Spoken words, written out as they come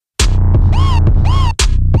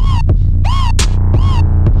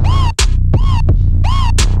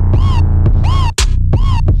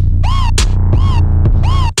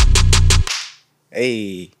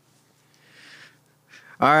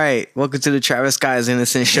All right, welcome to the Travis Scott is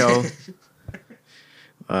Innocent show.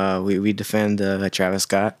 We defend Travis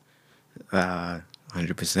Scott.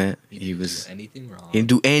 100%. He was anything wrong. He didn't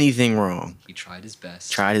do anything wrong. He tried his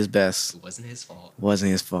best. It wasn't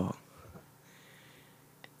his fault.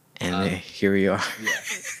 And here we are. Yeah.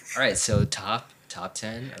 All right, so top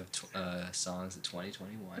 10 of songs of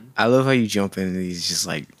 2021. I love how you jump in and he's just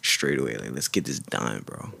like straight away, like, let's get this done,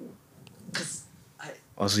 bro.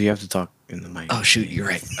 Also, you have to talk in the mic. Oh shoot, you're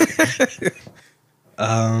right.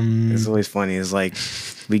 It's always funny. It's like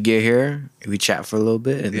we get here, we chat for a little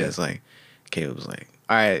bit, and then it's like Caleb was like,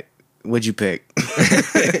 "All right, what'd you pick?"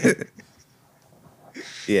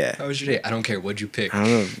 Yeah. How was your day? I don't care. What'd you pick? I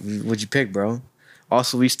don't know. What'd you pick, bro?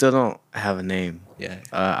 Also, we still don't have a name. Yeah.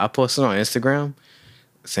 I posted on Instagram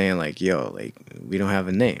saying like, "Yo, like we don't have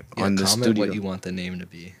a name on the studio." Comment what you want the name to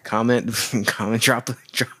be. Comment, drop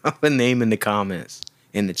a name in the comments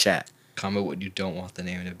in the chat. Comment what you don't want the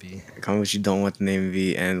name to be. Comment what you don't want the name to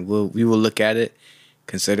be, and we will look at it,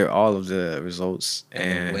 consider all of the results,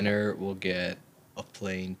 and the winner will get a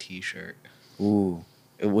plain T-shirt. Ooh,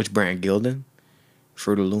 which brand? Gildan,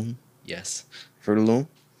 Fruit of Loom. Yes. Fruit of Loom.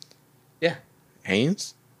 Yeah.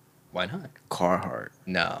 Hanes. Why not? Carhartt.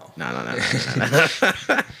 No. No.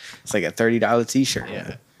 It's like a $30 T-shirt.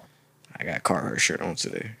 Yeah. I got a Carhartt shirt on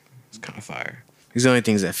today. It's kind of fire. These are the only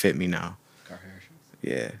things that fit me now. Carhartt shirts.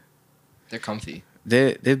 Yeah. They're comfy.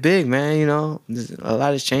 They're big, man. You know, a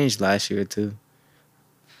lot has changed last year too.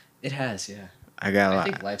 It has, yeah. I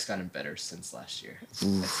think life's gotten better since last year.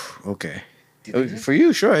 Oof, okay. You For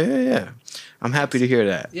you, sure. Yeah. I'm happy to hear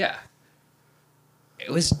that. Yeah.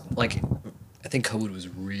 It was like, I think COVID was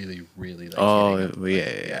really, really like. Oh,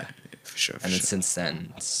 yeah. For sure. And then since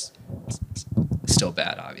then, it's still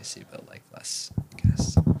bad, obviously, but like less, I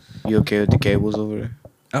guess. You okay with the cables over there?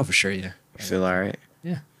 Oh, for sure, yeah. You feel all right?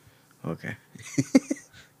 Yeah. Okay.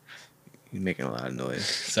 You're making a lot of noise.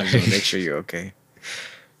 Sorry. So make sure you're okay.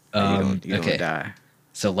 You don't die.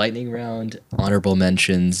 So lightning round, honorable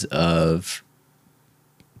mentions of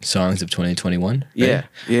songs of 2021. Right?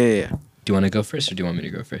 Yeah. Do you want to go first, or do you want me to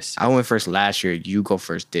go first? I went first last year. You go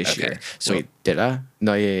first this year. So, wait, did I?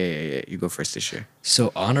 No, yeah. You go first this year.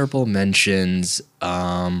 So honorable mentions,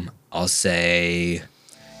 I'll say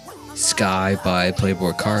Sky by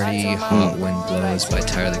Playboi Carti, Hot Wind Blows by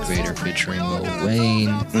Tyler the Creator featuring Lil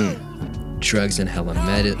Wayne, Drugs and Hella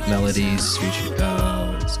Melodies featuring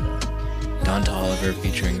Don Toliver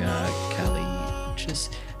featuring Kali Uchis.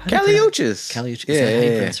 Kali Uchis. Kali Uchis. Yeah, Is that how you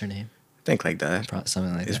yeah. pronounce her name? Think like that.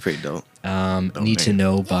 Something like that. It's pretty dope. Need to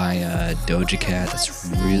Know by Doja Cat. That's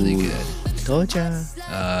really good.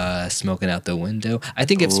 Doja. Smoking Out the Window. I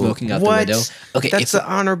think it's Smoking Out the Window. Okay, that's an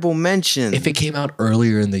honorable mention. If it came out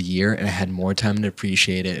earlier in the year and I had more time to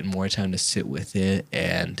appreciate it and more time to sit with it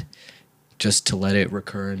and just to let it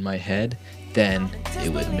recur in my head, then it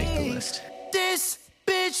would make the list. This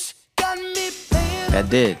bitch got me paying.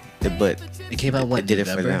 That did, but it came out it did it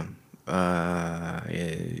for November? them.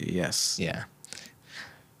 Yes. Yeah.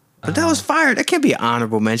 But that was fire. That can't be an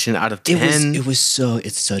honorable mention out of 10.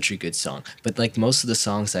 It's such a good song. But like most of the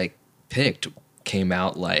songs I picked came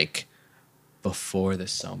out like before the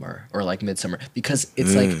summer or like midsummer because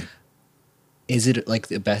it's like, is it like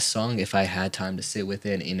the best song if I had time to sit with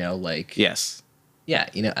it, like. Yes. Yeah,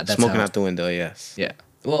 that's Smoking Out the Window, yes. Yeah.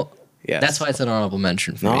 Well, yes. That's why it's an honorable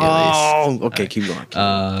mention for me at least. Okay, keep going.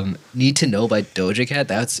 Need to Know by Doja Cat.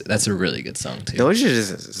 That's a really good song too. Doja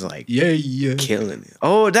is like yeah. killing it.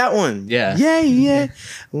 Oh, that one. Yeah. Yeah.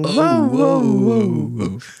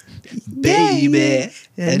 Whoa. Baby,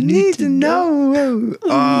 I need to know. Oh,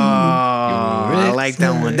 I like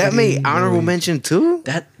that one. That made honorable mention too?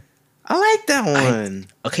 I like that one.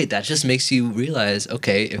 Okay, that just makes you realize,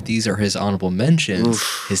 okay, if these are his honorable mentions,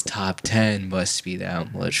 his top 10 must be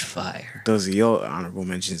that much fire. Those are your honorable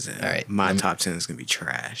mentions. All right. My top 10 is going to be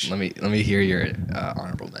trash. Let me hear your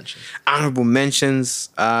honorable mentions. Honorable mentions,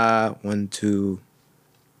 1, 2,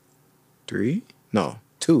 3? No,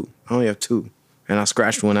 2. I only have 2. And I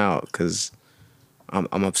scratched one out because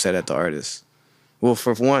I'm upset at the artist. Well,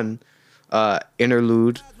 for one,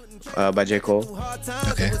 Interlude by J. Cole.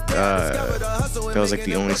 Okay. That was like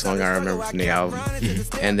the only song I remember from the album.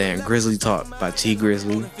 And then Grizzly Talk by T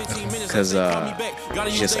Grizzly, because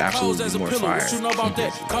he's just absolutely more fire.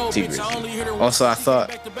 T Grizzly. Also, I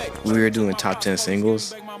thought we were doing top 10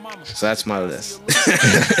 singles, so that's my list.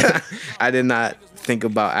 I did not think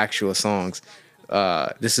about actual songs.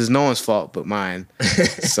 This is no one's fault but mine.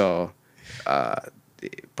 So,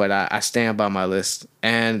 but I stand by my list.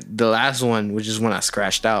 And the last one, which is one I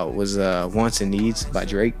scratched out, was Wants and Needs by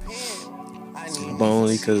Drake. but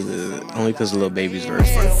only because Lil Baby's verse.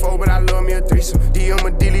 But I love me a threesome. DM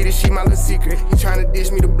a delete it, she my little secret. He trying to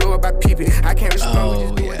dish me to blow up by peeping. I can't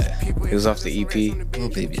respond. Oh yeah, It was off the EP. Lil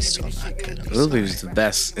Baby's still not good. I'm Lil sorry. Baby's the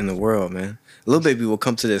best in the world, man. Lil Baby will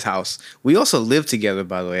come to this house. We also live together,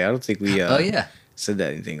 by the way. I don't think we Oh yeah. said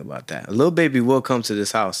anything about that. Lil Baby will come to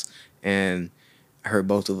this house, and I heard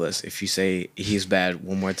both of us. If you say he's bad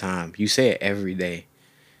one more time, you say it every day.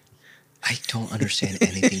 I don't understand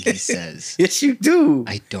anything he says. Yes, you do.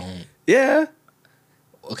 I don't. Yeah.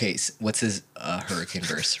 Okay, what's his hurricane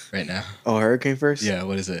verse right now? Oh, Hurricane first? Yeah,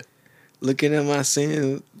 what is it? Looking at my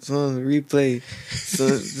sins on the replay. So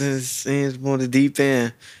the sins on the deep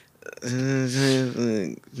end.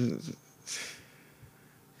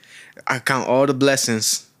 I count all the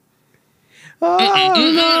blessings. Oh,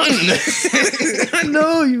 no. I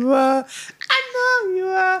know you are. I know you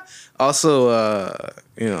are. Also,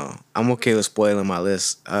 I'm okay with spoiling my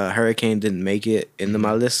list. Hurricane didn't make it into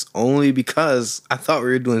my list only because I thought we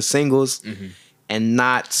were doing singles and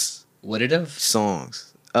not Would it have?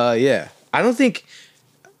 songs. Yeah. I think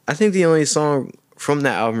the only song from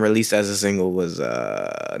that album released as a single was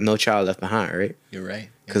No Child Left Behind, right? You're right.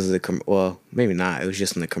 Because of the maybe not. It was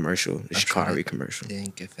just in the commercial, the I'm trying Shikari to commercial.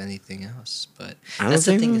 think if anything else, but I don't that's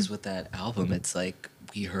the think thing so. is with that album, it's like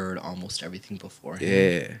we heard almost everything beforehand.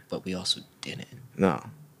 Yeah. But we also didn't. No.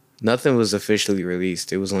 Nothing was officially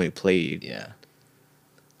released. It was only played Yeah.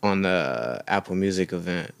 on the Apple Music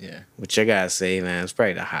event, Yeah. which I gotta say, man, it's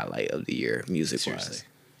probably the highlight of the year, music-wise. Seriously.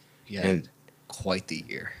 Yeah. And quite the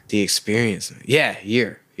year. the experience. Yeah,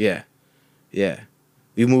 year. Yeah. Yeah.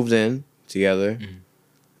 We moved in together.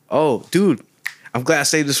 Oh, dude, I'm glad I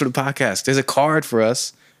saved this for the podcast. There's a card for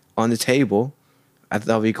us on the table. I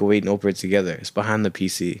thought we could wait and open it together. It's behind the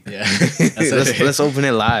PC. Yeah. let's open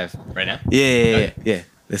it live. Right now? Yeah.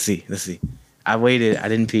 Let's see. I waited. I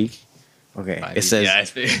didn't peek. Okay. It says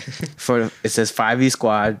it says 5E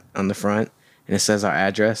Squad on the front, and it says our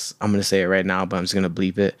address. I'm gonna say it right now, but I'm just gonna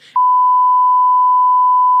bleep it.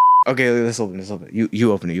 Okay, let's open it.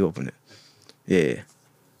 You open it. Yeah.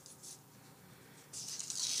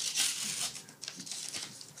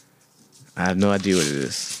 I have no idea what it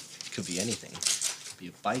is. Could be anything. Could be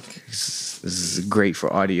a bike. This is great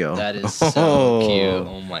for audio. That is so cute.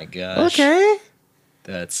 Oh my gosh. Okay.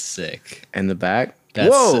 That's sick. And the back. That's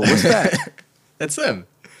Whoa, what's that? That's them.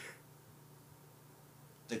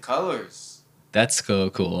 The colors. That's so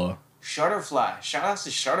cool. Shutterfly. Shout out to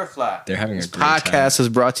Shutterfly. They're having This a great time. podcast is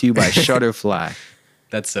brought to you by Shutterfly.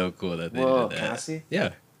 That's so cool that they Whoa, did that. can I see?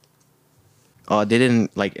 Yeah. Oh, they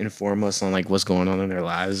didn't inform us on what's going on in their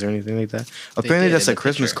lives or anything like that. Apparently, did that's in a the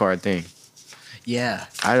Christmas picture. card thing. Yeah.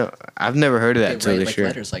 I've never heard of They that till write this like year.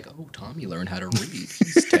 letters like, "Oh, Tommy learned how to read.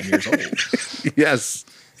 He's 10 years old." Yes,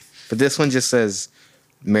 but this one just says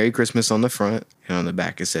 "Merry Christmas" on the front, and on the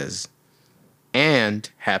back it says "and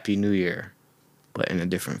Happy New Year," but in a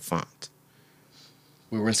different font.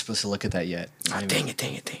 We weren't supposed to look at that yet. Oh, dang it.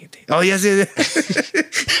 Oh, yes.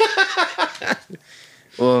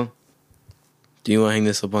 Well, do you want to hang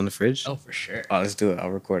this up on the fridge? Oh, for sure. Oh, let's do it. I'll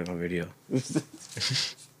record it on video.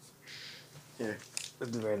 Here,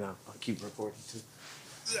 let's do it right now. I'll keep recording too.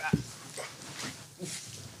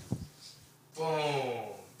 Boom.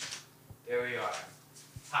 There we are.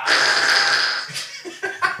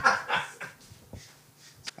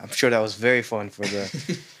 I'm sure that was very fun for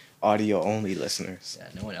the audio-only listeners. Yeah,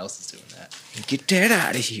 no one else is doing that. Get that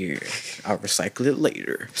out of here. I'll recycle it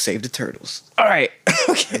later. Save the turtles. All right.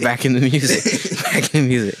 Okay. Back in the music.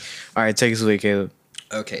 All right, take us away, Caleb.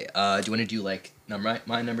 Okay. Do you want to do like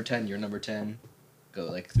my number 10, your number 10? Go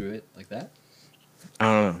like through it like that? I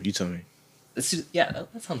don't know. You tell me. Let's do, yeah,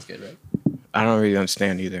 that sounds good, right? I don't really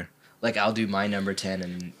understand either. Like I'll do my number 10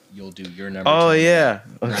 and you'll do your number 10. Oh, yeah.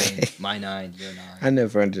 Nine, Okay. my 9, your 9. I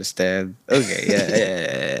never understand. Okay,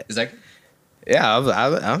 yeah. Is that good? Yeah,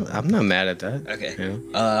 I'm not mad at that. Okay.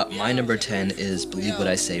 Yeah. My number 10 is Believe What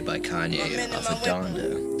I Say by Kanye off of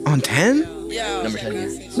Donda. On 10? Number 10,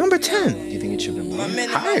 yeah. Number 10. Do you think it should have been more?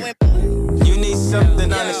 Higher. You need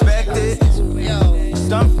something unexpected.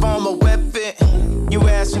 Some form of weapon. You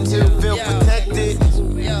ask him to feel protected.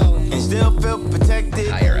 And still feel protected.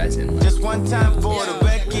 Higher as in like, Just one time for the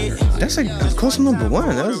record. That's like close to number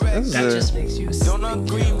 1. That was that just makes you Don't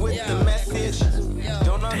agree with the message.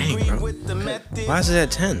 Don't Dang, agree bro. with the method. Why is it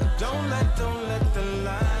at 10? Don't let the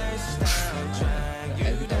lifestyle drag you.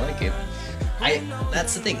 I like it.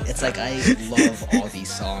 That's the thing. It's like I love all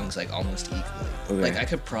these songs like almost equally. Okay. Like I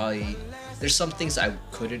could probably there's some things I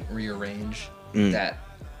couldn't rearrange that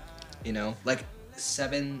like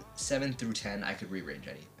 7 through 10 I could rearrange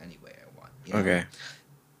any way I want. You know? Okay.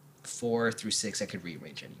 4 through 6 I could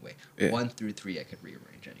rearrange anyway. Yeah. 1 through 3 I could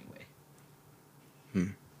rearrange anyway.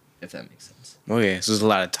 If that makes sense. Okay, so there's a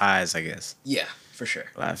lot of ties, I guess. Yeah, for sure.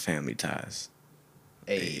 A lot of family ties.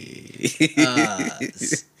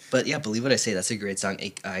 But yeah, believe what I say, that's a great song.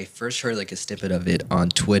 I first heard like a snippet of it on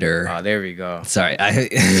Twitter. Oh, there we go. Sorry,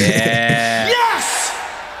 Yeah. Yes!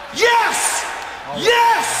 Yes!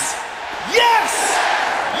 Yes! Yes!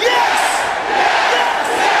 Yes!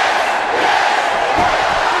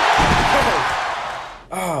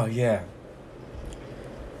 Oh, yeah.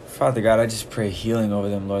 Father God, I just pray healing over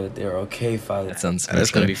them, Lord, that they're okay, Father. That sounds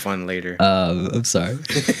That's gonna better. be fun later. I'm sorry.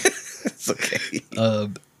 It's okay.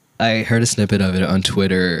 I heard a snippet of it on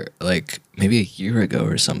Twitter like maybe a year ago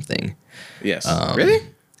or something. Yes. Really?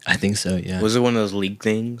 I think so. Yeah. Was it one of those leak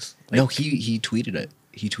things? No, he tweeted it.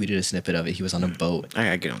 He tweeted a snippet of it. He was on a boat, I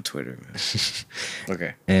gotta get on Twitter, man.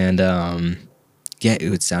 Okay. and yeah,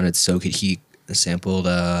 it sounded so good. He sampled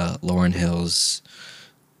Lauryn Hill's.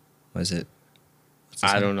 What is it? What's the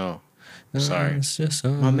I song? don't know. Sorry. It's just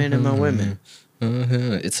My men and my women.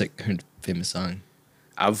 It's like her famous song.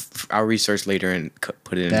 I'll research later and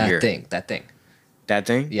put it in That here. thing. That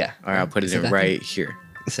thing? Yeah. All right, I'll put Is it it in that right here.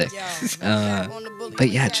 Sick. But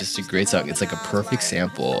yeah, just a great song. It's like a perfect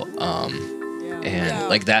sample. And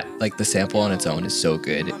like that, like the sample on its own is so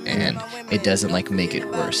good, and it doesn't like make it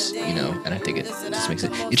worse, you know. And I think it just makes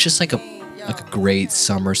it. It's just like a great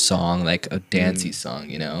summer song, like a dancey song,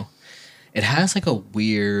 you know. It has like a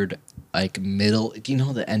weird like middle. Do you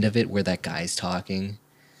know the end of it where that guy's talking?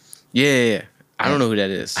 Yeah. I don't know who that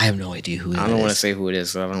is. I have no idea who. I don't want to say who it is,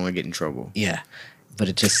 so I don't want to get in trouble. Yeah, but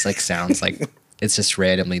it just like sounds like it's just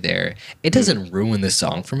randomly there. It doesn't ruin the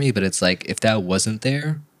song for me, but it's like if that wasn't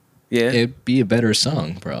there, Yeah. it'd be a better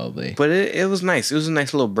song probably. But it was nice. It was a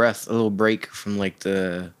nice little breath, a little break from like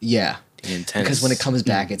the Yeah, intense. because when it comes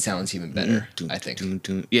back, it sounds even better. I think.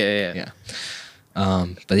 Yeah. Yeah.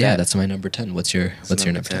 But yeah, that's my number 10. What's your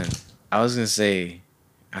number 10? I was gonna say,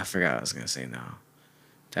 I forgot what I was gonna say now.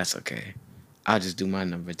 That's okay. I'll just do my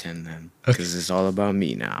number 10 then, because it's all about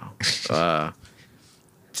me now.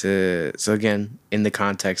 So again, in the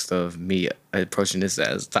context of me approaching this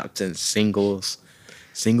as top 10 single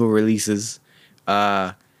releases,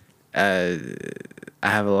 I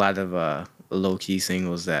have a lot of low key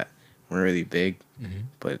singles that weren't really big,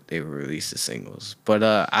 but they were released as singles. But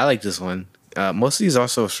I like this one. Most of these are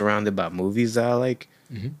also surrounded by movies that I like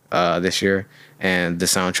this year, and the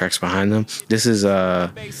soundtracks behind them. This is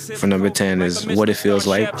for number 10 is What It Feels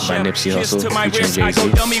Like by Nipsey Hussle featuring I go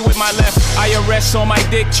Jay-Z. dummy with my left. IRS on my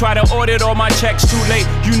dick, try to audit all my checks. Too late.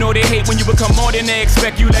 You know they hate when you become more than they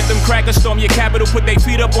expect. You let them crackers storm your capital, put their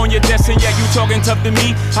feet up on your desk, and yet you talking tough to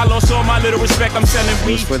me. I lost all my little respect. I'm selling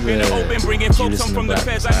weed for in the the open, bringing folks Judas home and the from the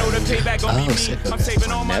Black feds. I know the payback gon' be Oh, me. sick, I'm okay.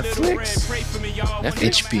 saving all my little bread. Netflix? Pray for me, y'all.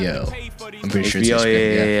 HBO. I'm pretty sure it's HBO,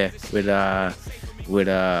 HBO. yeah. With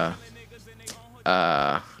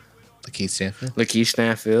Lakeith Stanfield, Lakeith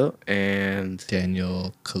Stanfield and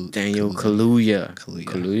Daniel Kaluuya.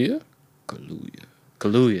 Kaluuya.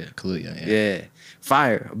 Kaluuya. Yeah. Yeah.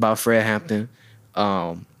 Fire about Fred Hampton.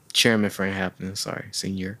 Chairman Fred Hampton, sorry,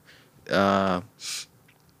 senior. I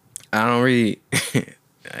don't really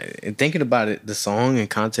in thinking about it, the song in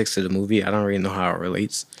context of the movie, I don't really know how it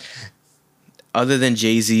relates. Other than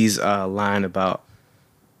Jay-Z's line about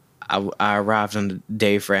I arrived on the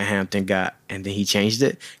day Fred Hampton got, and then he changed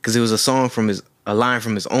it because it was a line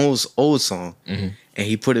from his old song, and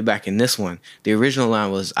he put it back in this one. The original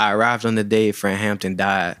line was I arrived on the day Fred Hampton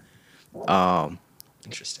died.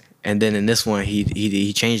 Interesting. And then in this one,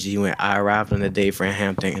 he changed it. He went, I arrived on the day Fred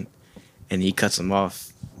Hampton, and he cuts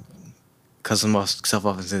himself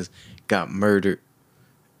off and says, got murdered.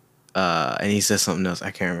 And he says something else.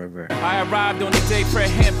 I can't remember. I arrived on the day Fred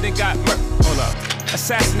Hampton got hold up.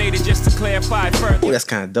 Assassinated, just to clarify further. Oh, that's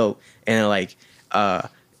kind of dope. And like,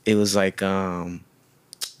 it was like,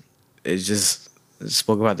 it just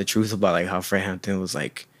spoke about the truth about like how Fred Hampton was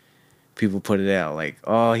like, people put it out like,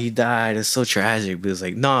 oh, he died. It's so tragic. But it was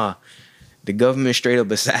like, nah, the government straight up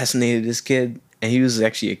assassinated this kid. And he was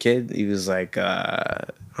actually a kid. He was like, I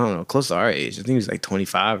don't know, close to our age. I think he was like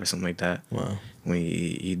 25 or something like that. Wow. When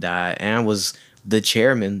he died. And was the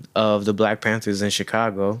chairman of the Black Panthers in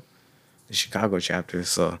Chicago. The Chicago chapter.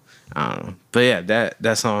 So, I don't know. But yeah,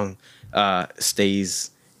 that song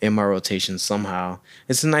stays in my rotation somehow.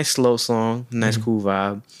 It's a nice slow song, nice cool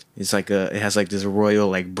vibe. It's like it has like this royal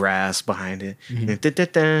like brass behind it. It's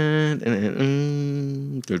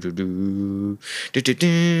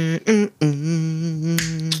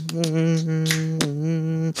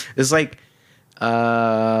like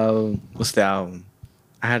what's the album?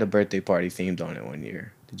 I had a birthday party themed on it one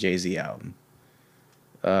year. The Jay-Z album.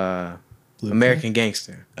 American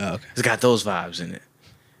Gangster. Oh, okay. It's got those vibes in it.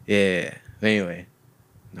 Yeah. But anyway,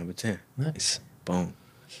 number 10. Nice. Boom.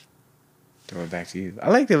 Throw it back to you. I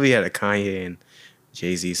like that we had a Kanye and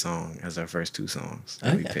Jay-Z song as our first 2 songs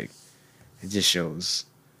that we picked. It just shows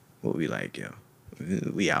what we like, yo.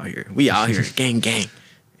 We out here. We out here. Gang, gang.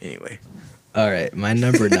 Anyway. All right. My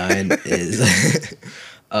number 9 is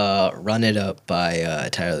Run It Up by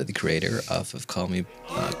Tyler, the Creator, off of Call Me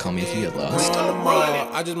If You Get Lost.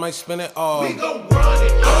 I just might spin it all. We gon' run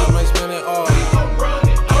it. I just might spin it all. We gon' run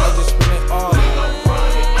it. I just spin it all. We gon'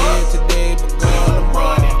 run it. Here today, but gone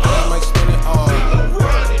tomorrow. I just might spin it all. We gon'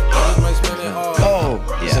 run it. I just might spin it all. Oh,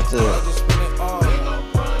 yeah. Is that I just spin it all.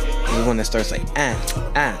 the one that starts like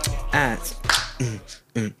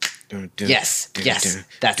Yes.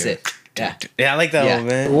 That's it. Yeah. Yeah, I like that Yeah. one,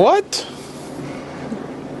 man. What?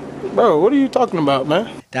 Bro, what are you talking about,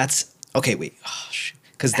 man? That's okay. Wait,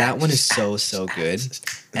 because that one is so good.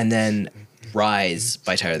 And then Rise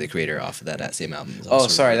by Tyler, the Creator, off of that same album. Is Oh, also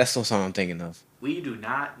sorry, really that's the song I'm thinking of. We do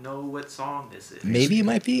not know what song this is. Maybe it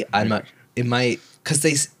might be. I'm not. It might because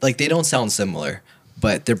they don't sound similar,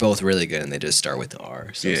 but they're both really good and they just start with the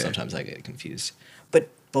R. So Yeah. sometimes I get confused. But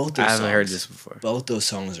both those I haven't songs, heard this before. Both those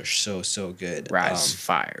songs are so good. Rise,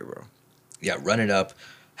 fire, bro. Yeah, Run It Up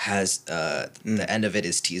has the end of it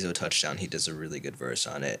is Tizo Touchdown. He does a really good verse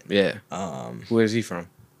on it. Yeah. Where is he from?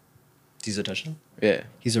 Tizo Touchdown? Yeah.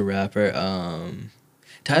 He's a rapper.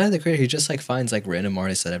 Tyler, the Creator, he just like finds like random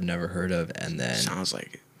artists that I've never heard of, and then Sounds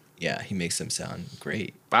like it. yeah, he makes them sound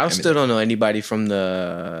great. But I still don't know anybody from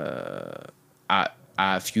the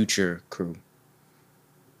Future crew.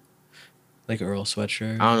 Like Earl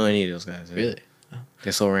Sweatshirt. I don't know any of those guys. Really?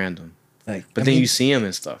 They're so random. Like, But I then mean, you see them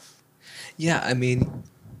and stuff. yeah, I mean,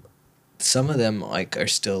 some of them like are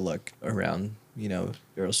still like around. You know,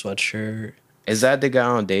 Earl Sweatshirt. Is that the guy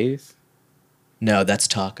on Dave? No, that's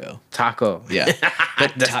Taco. Taco. Yeah,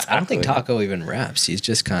 but That's I don't think Taco. Taco even raps. He's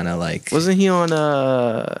just kind of like Wasn't he on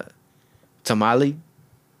Tamale?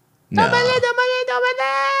 no.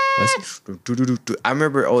 I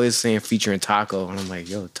remember always saying featuring Taco, and I'm like,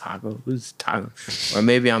 yo, Taco? Who's Taco? Or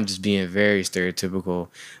maybe I'm just being very stereotypical,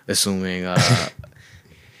 assuming,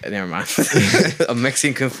 never mind, a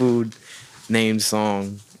Mexican food named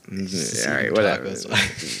song. All right, whatever.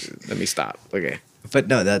 Let me stop. Okay. But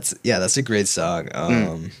no, that's a great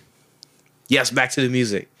song. Yes, back to the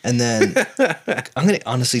music. And then I'm gonna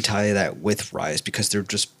honestly tie that with Rise because they're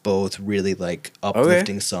just both really like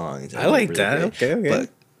uplifting songs. I like Really that. great. Okay. But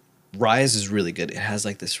Rise is really good. It has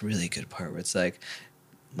like this really good part where it's like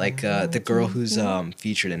the girl who's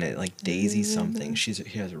featured in it, like Daisy something. She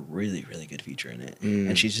has a really good feature in it,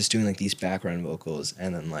 and she's just doing like these background vocals,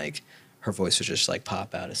 and then like her voice would just like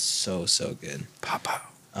pop out. It's so good. Pop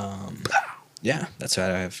out. Yeah, that's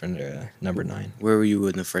what I have for number 9. Where were you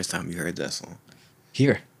when the first time you heard that song?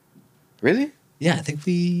 Here. Really? Yeah, I think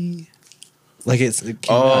it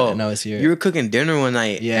came out and I was here. You were cooking dinner one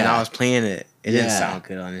night, and Yeah. I was playing it. It didn't Yeah. sound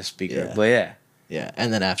good on the speaker, Yeah. but yeah. Yeah,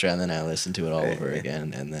 and then I listened to it all over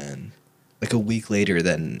again, and then like a week later,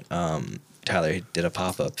 then Tyler did a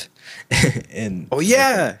pop-up, and Oh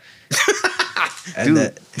yeah. and Dude.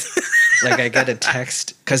 that, like I get a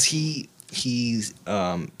text because he's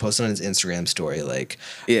posted on his Instagram story like,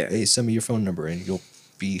 Yeah. hey, send me your phone number and you'll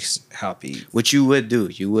be happy. What you would do,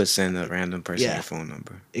 you would send a random person Yeah. your phone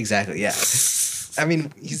number. Exactly, yeah. I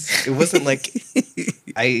mean, it wasn't like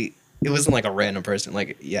it wasn't like a random person.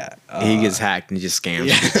 Like, yeah, He gets hacked and just scams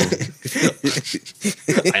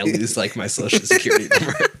people. I lose like my social security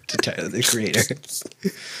number to Tyler, the Creator.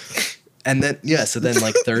 And then so then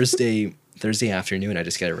like Thursday afternoon, I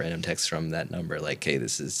just get a random text from that number like, hey,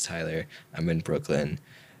 this is Tyler. I'm in Brooklyn.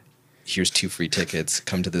 Here's 2 free tickets.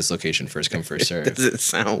 Come to this location. First come, first serve. Doesn't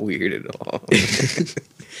sound weird at all.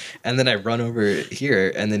 And then I run over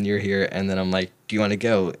here, and then you're here, and then I'm like, do you want to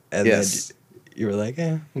go? And Yes. then you were like,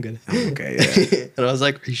 I'm good. Okay, yeah. And I was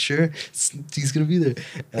like, are you sure? He's going to be there.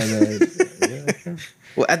 And then,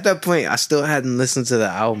 Well, at that point, I still hadn't listened to the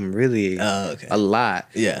album really okay. a lot.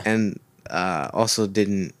 Yeah. And also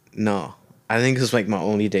didn't know. I think it was like my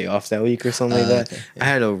only day off that week or something like that. Okay, I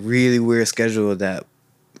had a really weird schedule that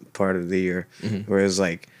part of the year where it was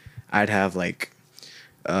like I'd have like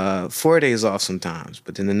 4 days off sometimes,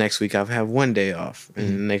 but then the next week I'd have 1 day off, and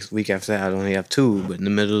the next week after that I'd only have 2. But in the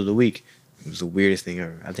middle of the week, it was the weirdest thing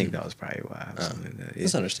ever. I think that was probably why. Or something like that. Yeah.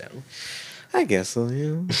 That's understandable. I guess so,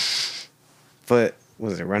 you know. But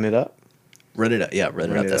was it Run It Up? Run it up. Yeah, run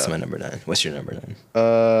it Run up. It That's Up. my number 9. What's your number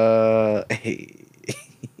 9? Hey.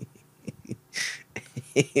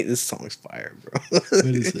 This song's fire, bro. What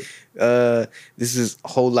is it? This is a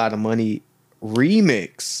Whole Lot of Money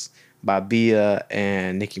remix by Bia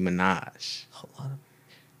and Nicki Minaj. Hold on.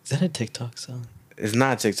 Is that a TikTok song? It's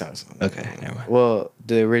not a TikTok song. Okay, never mind. Well,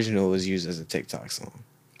 the original was used as a TikTok song.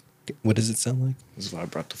 What does it sound like? That's why I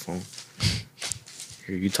brought the phone.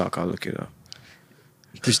 Here, you talk, I'll look it up.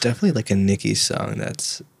 There's definitely like a Nicki song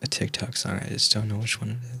that's a TikTok song. I just don't know which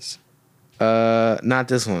one it is. Not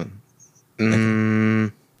this one.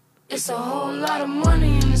 It's a whole lot of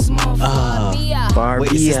money in this motherfucker. Barbie.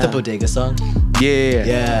 Wait, is this the Bodega song? Yeah.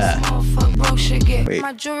 Yeah. Motherfucker broke shit get Wait.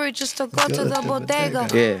 my jewelry just to go to the bodega.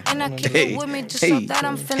 Yeah. And I keep it with me just so that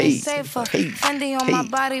I'm feeling safer. Fendi on my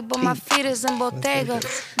body, but my feet is in Bottega.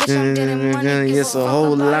 Bitch, I'm getting money. It's a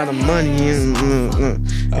whole lot of money. Oh,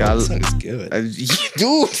 that song is good.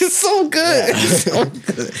 Dude, it's so good. It's so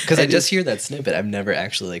good. Because I just hear that snippet. I've never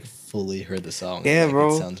actually like fully heard the song. Yeah, like,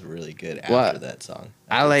 bro. It sounds really good after What? that song.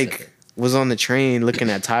 I like was on the train looking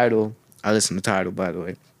at Tidal. I listen to Tidal, by the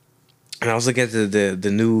way. And I was looking at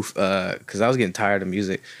the new, because I was getting tired of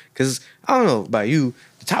music. Because I don't know about you,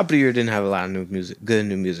 the top of the year didn't have a lot of good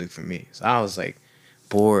new music for me. So I was like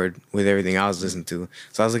bored with everything I was listening to.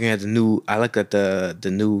 So I was looking at I looked at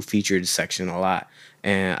the new featured section a lot.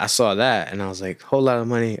 And I saw that and I was like, whole lot of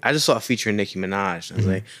money. I just saw a feature Nicki Minaj. And I was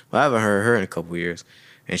like, well, I haven't heard her in a couple years.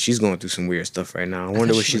 And she's going through some weird stuff right now. I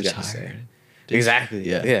wonder what she's got to say. Exactly.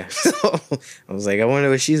 Yeah. So I was like, I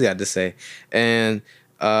wonder what she's got to say. And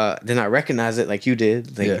then I recognized it like you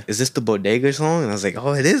did. Like, is this the Bodega song? And I was like,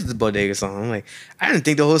 oh, it is the Bodega song. I'm like, I didn't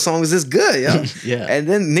think the whole song was this good, yo. Yeah. And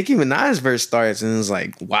then Nicki Minaj's verse starts and it's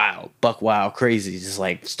like, wow, buck wild, crazy. Just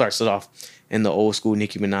like starts it off in the old school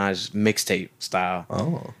Nicki Minaj mixtape style.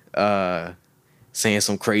 Oh. Saying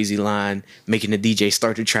some crazy line, making the DJ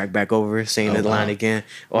start the track back over, saying the line again.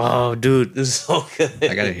 Oh, dude, this is so good.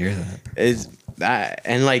 I gotta hear that. It's that,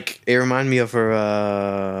 and like it reminded me of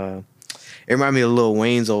her. It reminded me of Lil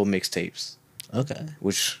Wayne's old mixtapes. Okay.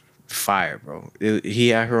 Which fire, bro. He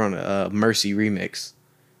had her on a Mercy remix.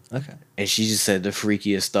 Okay. And she just said the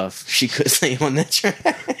freakiest stuff she could say on that track.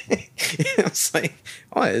 I was like,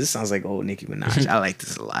 oh, this sounds like old Nicki Minaj. I like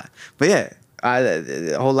this a lot. But yeah,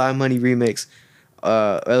 a whole lot of money remix.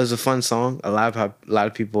 It was a fun song. A lot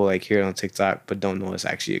of people like hear it on TikTok, but don't know it's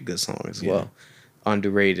actually a good song as well.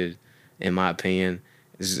 Underrated, in my opinion.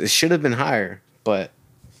 It should have been higher, but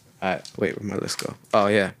wait, where'd my list go? Oh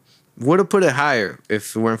yeah, would have put it higher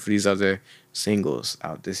if it weren't for these other singles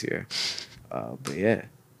out this year. But yeah,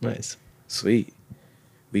 nice, sweet.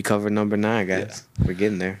 We covered number 9, guys. Yeah. We're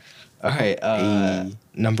getting there. All right,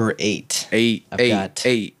 number 8. I've got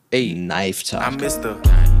Knife Talk. I'm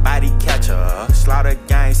Mr. Body Catcher, Slaughter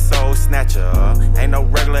Gang Soul Snatcher. Ain't no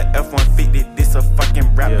regular F-150, this a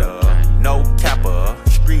fucking rapper. No capper,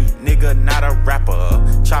 street nigga, not a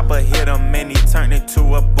rapper. Chopper hit him and he turned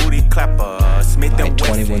into a booty clapper. Smith and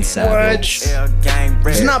 21 Savage.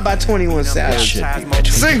 It's not by 21 Savage.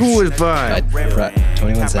 Say who is by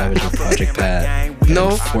 21 Savage or Project Pat.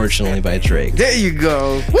 No. Unfortunately by Drake. There you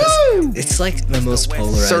go. Woo! It's like the most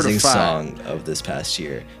polarizing Certified song of this past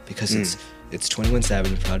year because it's 21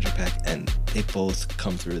 Savage and Project Pat, and they both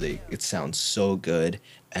come through. It sounds so good,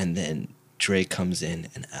 and then Drake comes in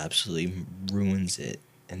and absolutely ruins it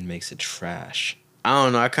and makes it trash. I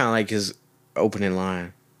don't know. I kind of like his opening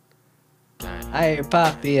line. I hear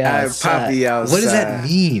Poppy outside. Poppy outside. What does that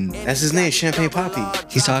mean? That's his name, Champagne Poppy.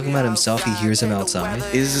 He's talking about himself. He hears him outside.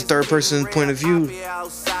 It is his third person point of view.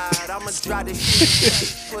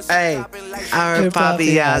 Hey, I heard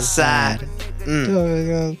Poppy outside.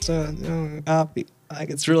 Poppy. Like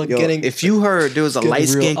it's really getting. If you heard there was a light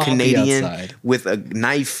skinned Canadian outside with a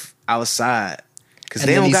knife outside, because and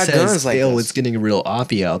they don't got guns like this. this. It's getting real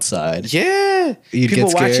oppy outside. Yeah. You'd People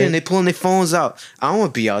get scared. watching, they pulling their phones out. I don't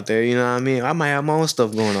want to be out there, you know what I mean? I might have my own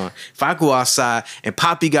stuff going on. If I go outside and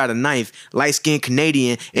Poppy got a knife, light skinned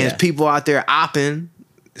Canadian, and there's people out there opping,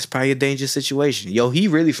 it's probably a dangerous situation. Yo, he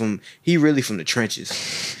really from the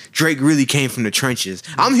trenches. Drake really came from the trenches.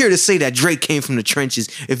 I'm here to say that Drake came from the trenches.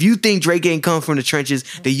 If you think Drake ain't come from the trenches,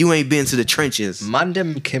 then you ain't been to the trenches.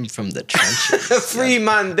 Mandem came from the trenches. Free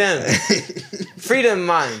Mandem. Freedom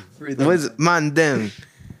man. What's Mandem?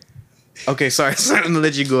 Okay, sorry. I'm gonna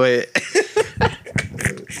let you go ahead.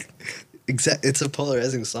 It's a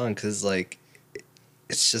polarizing song because like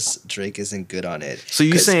it's just Drake isn't good on it. So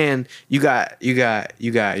you saying you got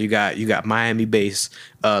Miami based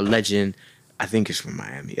legend. I think it's from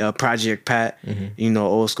Miami. Project Pat, you know,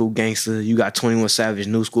 old school gangster. You got 21 Savage,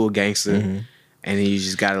 new school gangster. And then you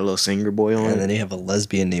just got a little singer boy on. And then you have a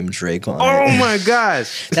lesbian named Drake on it. Oh my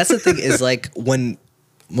gosh. That's the thing is like when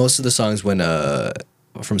most of the songs when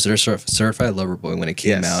from Certified Lover Boy when it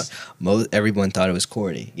came out, everyone thought it was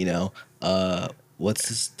corny, you know?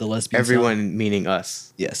 what's the lesbian Everyone song? meaning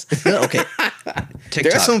us. Yes. No, okay. TikTok,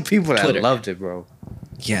 There are some people that Twitter. loved it, bro.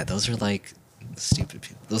 Yeah, those are like stupid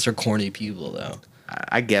people. Those are corny people, though.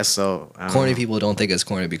 I guess so. I don't Corny know. people don't think it's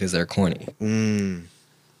corny because they're corny.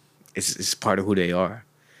 It's part of who they are.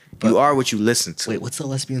 You are what you listen to. Wait, what's the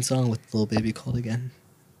lesbian song with Lil Baby called again?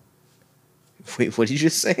 Wait, what did you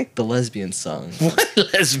just say? The lesbian song. What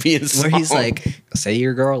lesbian song? Where he's like, say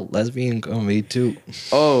your girl, lesbian, girl, me too.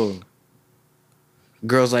 Oh.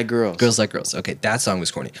 Girls Like Girls. Girls Like Girls. Okay, that song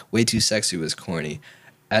was corny. Way Too Sexy was corny.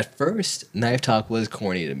 At first, Knife Talk was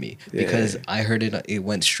corny to me because I heard it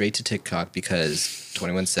went straight to TikTok because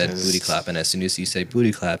 21 said booty clap, and as soon as you say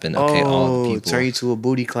booty clap, and okay, all the people turn you to a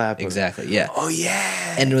booty clapper. Exactly, yeah. Oh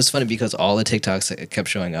yeah. And it was funny because all the TikToks that kept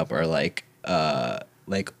showing up are like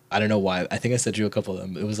I don't know why. I think I sent you a couple of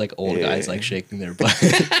them. It was like old guys like shaking their butt to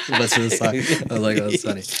the song. I was like, oh, that's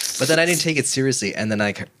funny. But then I didn't take it seriously, and then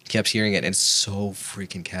I kept hearing it, and it's so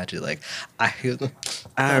freaking catchy. Like I hear the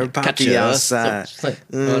I heard Poppy outside.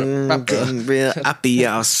 Getting real uppy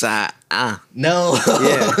outside. No.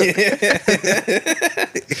 Yeah.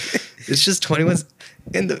 It's just 21's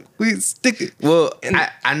in the we stick it. Well,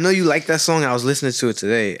 I know you like that song. I was listening to it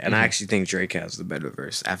today, and I actually think Drake has the better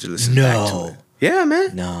verse after listening back to it. Yeah,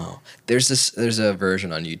 man. No. There's a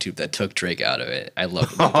version on YouTube that took Drake out of it. I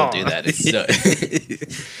love when people do that. It's so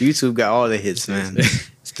YouTube got all the hits, man.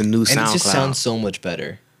 It's the new SoundCloud. And it just sounds so much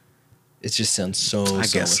better. It just sounds so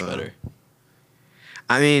much better.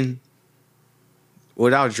 I mean,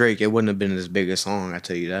 without Drake, it wouldn't have been his biggest song, I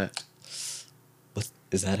tell you that.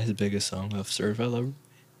 Is that his biggest song of Certified Lover?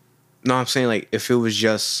 No, I'm saying like if it was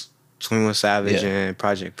just 21 Savage and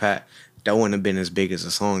Project Pat, that wouldn't have been as big as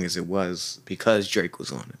a song as it was because Drake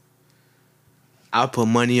was on it. I'll put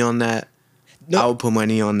money on that. No, I would put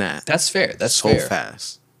money on that. That's fair. That's so fair.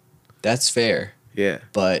 Fast. That's fair. Yeah.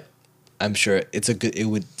 But I'm sure it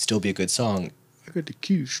would still be a good song. I got the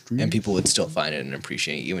keys, and people would still find it and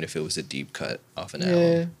appreciate it, even if it was a deep cut off an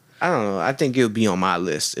album. I don't know. I think it would be on my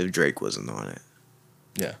list if Drake wasn't on it.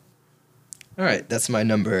 Yeah. All right, that's my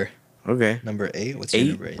number. Okay. Number 8. What's your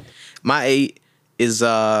number 8? My 8 is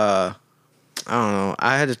I don't know.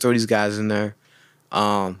 I had to throw these guys in there.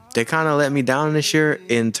 They kind of let me down this year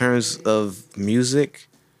in terms of music,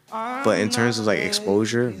 but in terms of like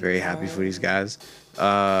exposure, very happy for these guys.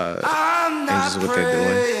 And just what they're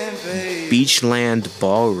doing. Beachland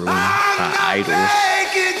Ballroom by Idols.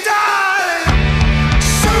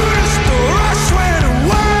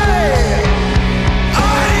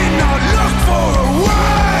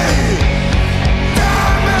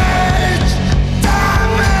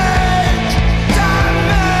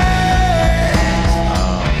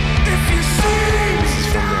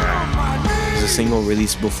 Single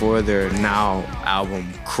released before their now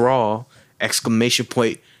album Crawl!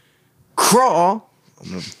 Crawl! I'm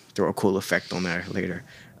gonna throw a cool effect on there later.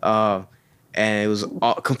 And it was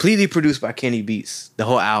all completely produced by Kenny Beats, the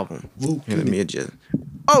whole album.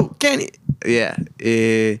 Kenny! Yeah.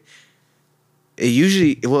 It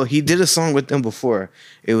usually, he did a song with them before.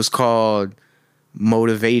 It was called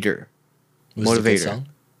Motivator. Was it a good song?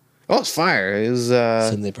 Oh, it's fire. It was.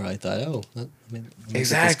 So they probably thought,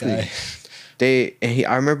 exactly.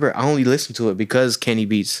 I remember I only listened to it because Kenny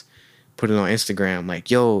Beats put it on Instagram,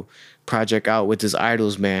 like, yo, project out with this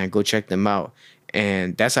Idols, man, go check them out.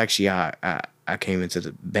 And that's actually how I came into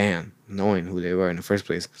the band, knowing who they were in the first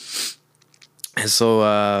place. And so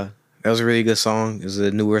that was a really good song. It was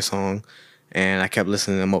a newer song, and I kept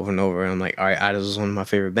listening to them over and over, and I'm like, all right, Idols was one of my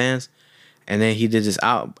favorite bands. And then he did this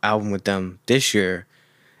album with them this year,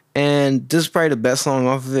 and this is probably the best song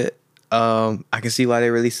off of it. I can see why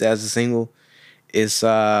they released it as a single. It's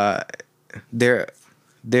their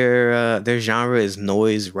genre is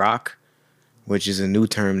noise rock, which is a new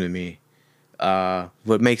term to me.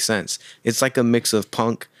 But makes sense. It's like a mix of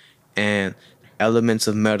punk and elements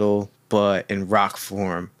of metal, but in rock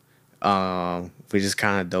form, which is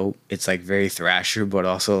kind of dope. It's like very thrasher, but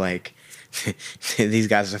also like these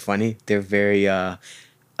guys are funny. They're very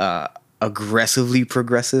aggressively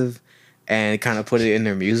progressive, and kind of put it in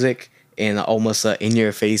their music. And almost in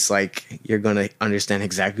your face, like you're gonna understand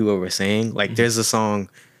exactly what we're saying. Like there's a song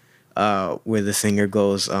where the singer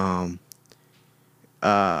goes, the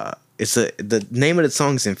name of the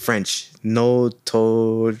song's in French, "No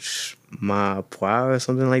touche ma poire" or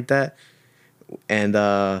something like that. And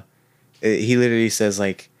he literally says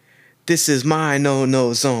like, "This is my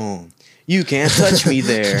no zone. You can't touch me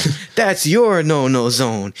there. That's your no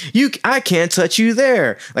zone. I can't touch you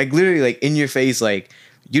there." Like literally, like in your face, like.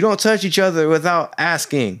 You don't touch each other without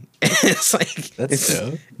asking. It's like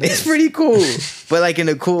it's pretty cool, but like in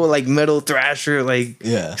a cool like metal thrasher like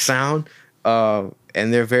sound.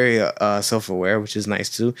 And they're very self-aware, which is nice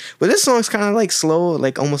too. But this song's kind of like slow,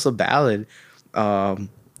 like almost a ballad.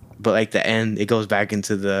 But like the end, it goes back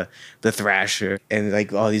into the thrasher and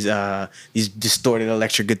like all these distorted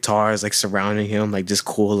electric guitars like surrounding him, like this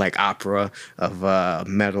cool like opera of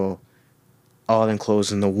metal, all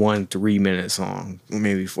enclosed in the 1 3-minute song,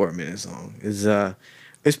 maybe 4-minute song.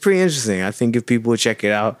 It's pretty interesting. I think if people would check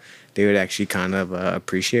it out, they would actually kind of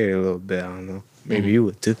appreciate it a little bit. I don't know. Maybe you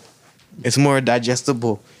would too. It's more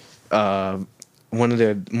digestible. One of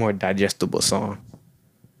their more digestible songs.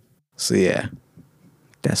 So yeah,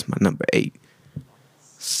 that's my number 8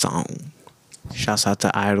 song. Shouts out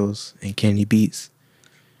to Idols and Kenny Beats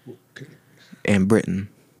and Britain.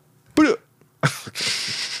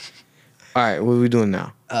 All right, what are we doing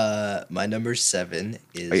now? My number 7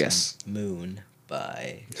 is Moon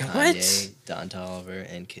by Kanye, Don Toliver,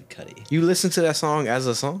 and Kid Cudi. You listen to that song as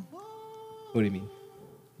a song? What do you mean?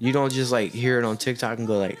 You don't just like hear it on TikTok and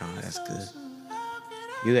go like, "Oh, that's good."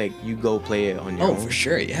 You go play it on your own. Oh, for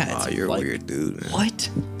sure, yeah. Oh, you're a weird dude, man. What?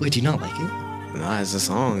 Wait, do you not like it? Nah, it's a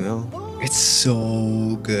song, though. It's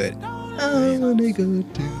so good. I wanna go to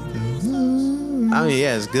the moon. I mean,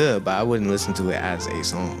 yeah, it's good, but I wouldn't listen to it as a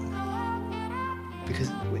song. Because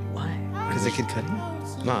wait, why? Because of Kid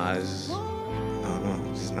Cudi? Nah, it's just, I don't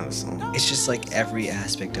know. It's just not a song. It's just like every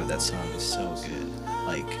aspect of that song is so good.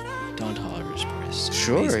 Like Don Toliver's part is so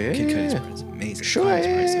Sure, amazing. yeah, Kid Cudi's yeah. part is amazing. Sure, Kanye's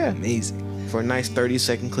part is yeah. amazing. For a nice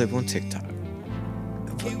 30-second clip on TikTok.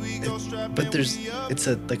 But there's it's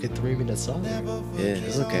like a 3-minute song. Yeah,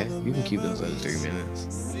 it's okay. You can keep those other 3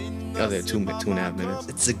 minutes. The other 2.5 minutes.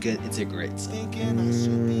 It's a great song.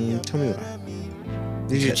 Tell me why.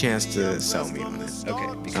 This is your chance to sell me on it.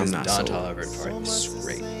 Okay, because the not Don sold. Toliver part is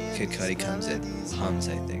great. Kid Cudi comes in, hums,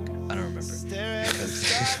 I think. I don't remember.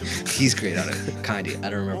 Because he's great on it. Kinda. I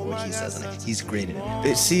don't remember what he says on it. He's great in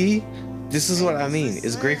it. See, this is what I mean.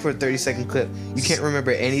 It's great for a 30-second clip. You can't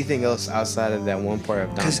remember anything else outside of that one part of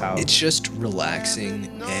Don Because Toliver. it's just relaxing,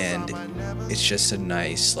 and it's just a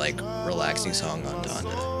nice, like, relaxing song on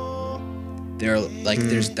Donda. There are like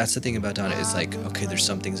that's the thing about Donda. It's like, okay, there's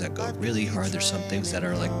some things that go really hard. There's some things that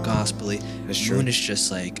are like gospely. That's true. Moon is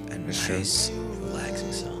just like a nice,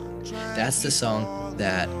 relaxing song. That's the song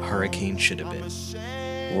that Hurricane should have been.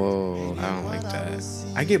 Whoa, I don't like that.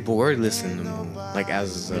 I get bored listening to Moon, like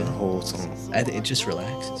as a whole song. It just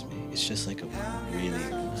relaxes me. It's just like a really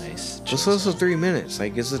nice. It's also 3 minutes.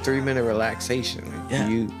 Like it's a 3-minute relaxation. Like,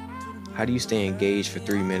 Yeah. How do you stay engaged for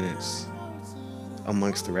 3 minutes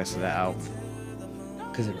amongst the rest of the album?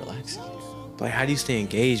 Because it relaxes you. Like, how do you stay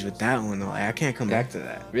engaged with that one? Though? Like, I can't come back to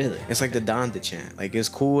that. Really? It's like the Donda chant. Like, it's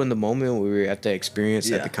cool in the moment when we were at the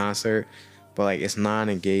experience at the concert, but like, it's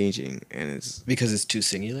non-engaging and it's Because it's too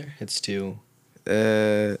singular. It's too.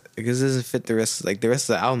 because it doesn't fit the rest. Like the rest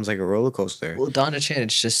of the album's like a roller coaster. Well, Donda chant.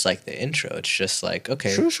 It's just like the intro. It's just like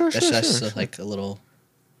okay. Sure, That's just sure. like a little,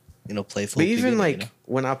 playful. But even beginning, like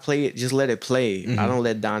when I play it, just let it play. I don't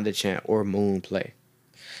let Donda chant or Moon play.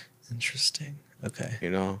 Interesting. Okay. You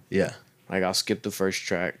know? Yeah. Like I'll skip the first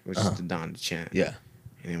track, which is the Donda chant. Yeah.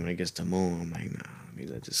 And then when it gets to Moon, I'm like, nah, let me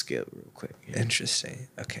let this skip real quick. You know? Interesting.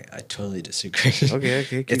 Okay, I totally disagree.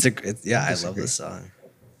 Okay. I love this song.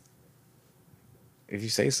 If you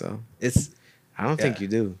say so. I don't yeah. think you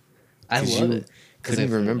do. I love it.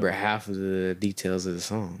 Couldn't remember half of the details of the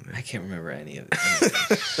song. Man. I can't remember any of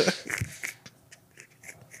it.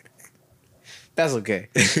 That's okay.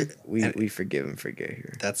 We forgive and forget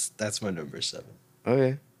here. That's my number 7.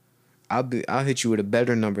 Okay. I'll hit you with a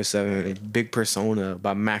better number 7, Big Persona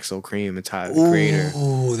by Maxo Cream and Tyler the Creator.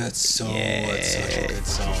 Oh, that's such a good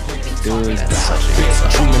song. Dude, That's such a good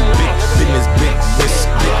song. Dreaming big, business big, risk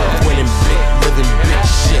big, winning big, living big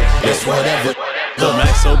shit. That's whatever. Look,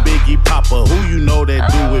 Maxo Biggie Papa, who you know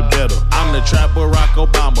that do it better? I'm the trap Barack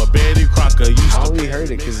Obama, Betty Crocker used I to. only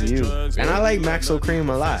heard it because of you. And I like Maxo Cream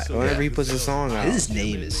a lot. Whenever he puts a song out. His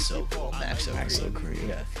name is so cool, Maxo Cream.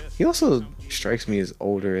 Yeah. He also strikes me as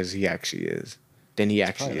older as he actually is. Than he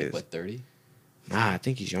actually Probably is. like, what, 30? Nah, I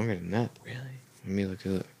think he's younger than that. Really? Let me look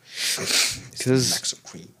it up. Because Maxo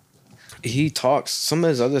Cream. he talks, some of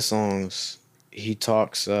his other songs, he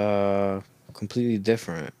talks completely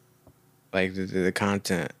different. Like the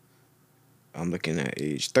content. I'm looking at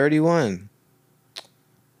age 31.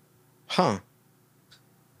 Huh.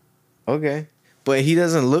 Okay. But he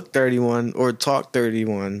doesn't look 31 or talk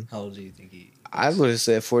 31. How old do you think he is? I would have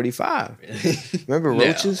said 45. Really? Remember No.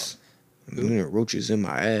 Roaches? Roaches in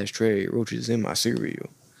my ashtray, roaches in my cereal.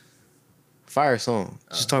 Fire song.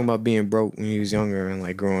 Just talking about being broke when he was younger and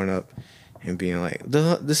like growing up and being like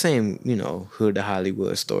the same, hood to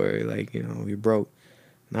Hollywood story. Like, you're broke.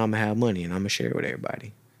 Now I'm gonna have money and I'm gonna share it with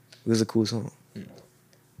everybody. It was a cool song.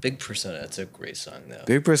 Big Persona, that's a great song though.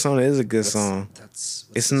 Big Persona is a good song.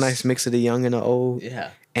 It's a nice mix of the young and the old. Yeah.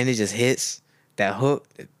 And it just hits that hook.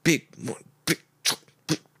 That big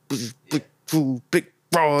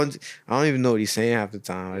broad. I don't even know what he's saying half the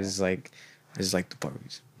time. I just like the part where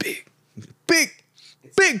he's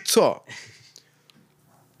big talk.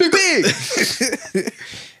 Big.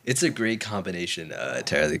 It's a great combination,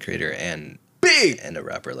 Tyler the Creator and a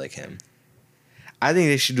rapper like him. I think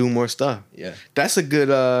they should do more stuff. Yeah. That's a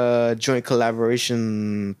good joint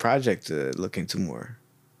collaboration project to look into more.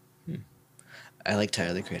 I like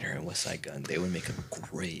Tyler the Creator and Westside Gunn. They would make a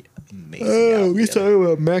great, amazing album. We talking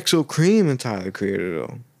about Maxo Cream and Tyler the Creator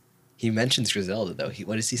though. He mentions Griselda though.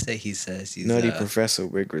 What does he say? He says he's Nutty Professor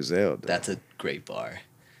with Griselda. That's a great bar.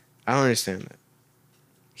 I don't understand that.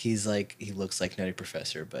 He's like, he looks like Nutty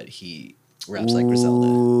Professor, but he raps like Griselda.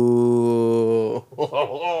 Ooh.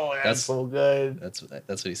 That's so good. That's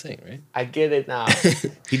what he's saying, right? I get it now.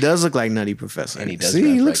 He does look like Nutty Professor. And he does See,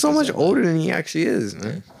 rap he like looks so much Griselda. older than he actually is,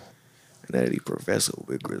 man. Nutty Professor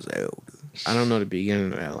with Griselda. I don't know the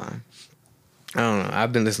beginning of that line. I don't know.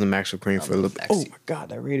 I've been listening to Maxwell Cream for a little bit. Oh my God,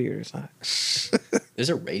 that radiator's hot. There's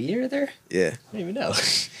a radiator there? Yeah. I didn't even know.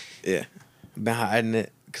 Yeah. I've been hiding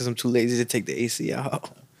it because I'm too lazy to take the AC out.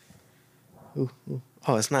 Ooh.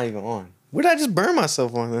 Oh, it's not even on. What did I just burn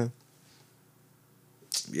myself on, man?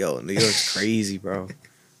 Yo, New York's crazy, bro.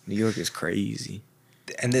 New York is crazy.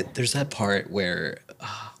 And there's that part where,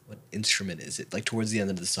 what instrument is it? Like towards the end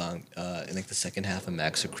of the song, in like the second half of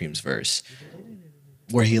Max Cream's verse,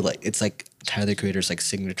 where he like, it's like Tyler the Creator's like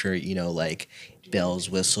signature, you know, like bells,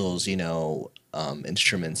 whistles, you know,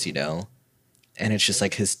 instruments, you know, and it's just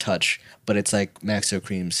like his touch, but it's like Max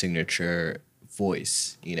Cream's signature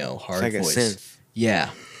voice, you know, hard It's like voice. a synth. Yeah.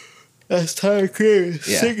 That's Tyler Creator's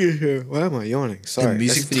Yeah. signature. Why am I yawning? Sorry. The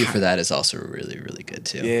music That's video for that is also really, really good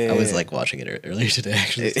too. Yeah. I was like watching it earlier today,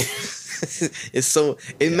 actually. It's so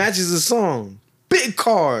it matches the song. Big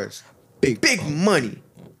cars, big money,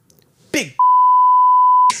 big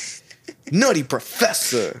Nutty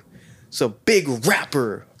Professor. So big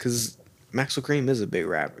rapper, cause Maxwell Cream is a big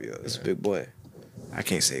rapper, yo. It's a big boy. I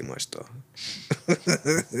can't say much though. All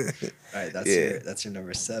right, that's your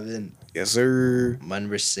number 7. Yes, sir. My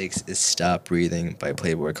number 6 is "Stop Breathing" by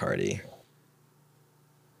Playboi Carti.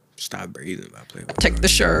 Stop breathing by Playboi. Take the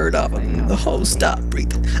shirt off and the whole stop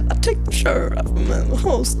breathing. I take the shirt off and the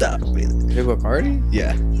whole stop breathing. Playboi Carti?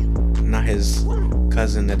 Yeah. Not his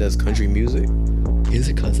cousin that does country music. He has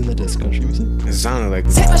a cousin that does country music? It sounded like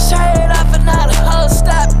Take my shirt off and now the whole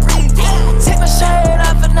stop breathing. Take my shirt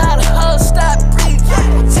off and now the whole stop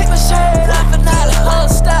breathing. Take my shirt off and now the whole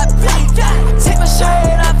stop breathing. Take my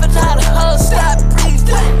shirt off and now the whole stop breathing.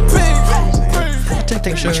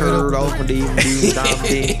 Take my shirt off and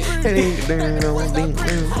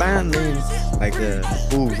like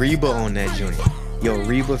Reba on that joint. Yo,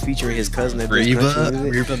 Reba featuring his cousin that does country music.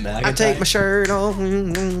 Reba McEntire. I take my shirt off.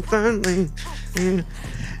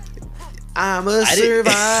 I'm a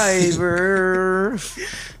survivor.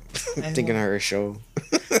 Thinking of her show.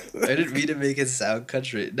 I didn't mean to make it sound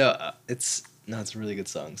country. No, it's a really good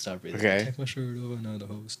song. Stop breathing. Okay. Take my shirt off and now the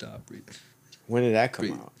whole stop breathing. When did that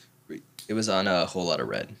come out? It was on A Whole Lot of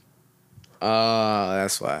Red.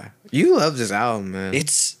 That's why. You love this album, man.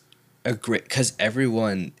 It's a great, because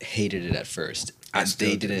everyone hated it at first. And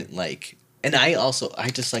they didn't like, and I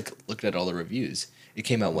just like looked at all the reviews. It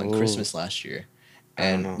came out one Christmas last year.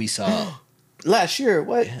 And we saw. Last year?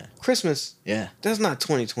 What? Yeah. Christmas? Yeah. That's not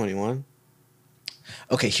 2021.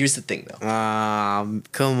 Okay, here's the thing though.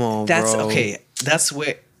 Come on, That's bro. okay. That's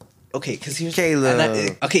where. Okay, because here's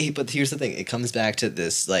Caleb. okay, but here's the thing. It comes back to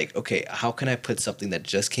this, like, okay, how can I put something that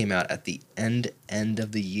just came out at the end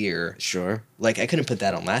of the year? Sure. Like, I couldn't put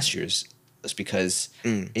that on last year's, just because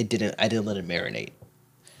it didn't. I didn't let it marinate.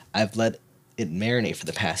 I've let it marinate for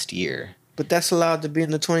the past year. But that's allowed to be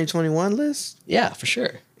in the 2021 list? Yeah, for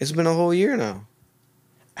sure. It's been a whole year now.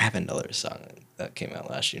 I have another song that came out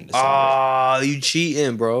last year in December. Oh, you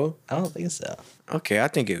cheating, bro. I don't think so. Okay, I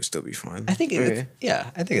think it would still be fun. I think I think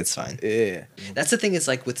it's fine. Yeah. That's the thing, is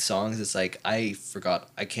like with songs, it's like I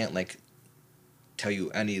can't like tell you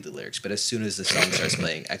any of the lyrics, but as soon as the song starts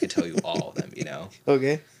playing, I could tell you all of them, you know?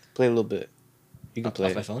 Okay. Play a little bit. You can play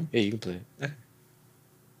off it. my phone? Yeah, you can play it. Okay.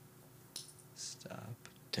 Stop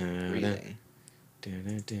breathing.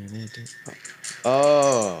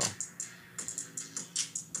 Oh.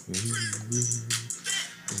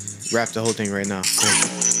 Rap the whole thing right now.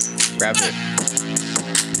 Rap it.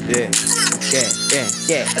 Yeah.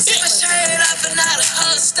 Take my shirt off and now the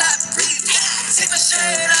whole stop breathing. Take my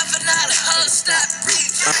shirt off and now the whole stop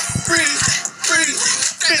breathing. Breathe.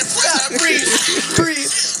 Stop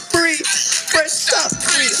breathe.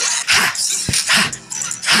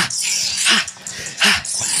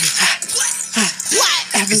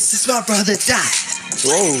 my brother died.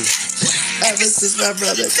 Whoa. Ever since my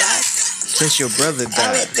brother died. Since your brother died.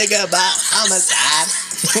 I'ma think about homicide.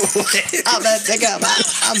 I'ma think about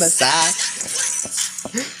homicide.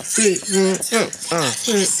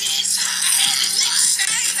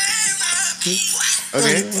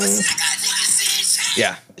 Okay.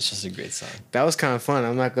 Yeah, it's just a great song. That was kind of fun.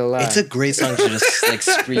 I'm not gonna lie. It's a great song to just like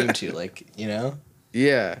scream to, like, you know?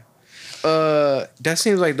 Yeah. That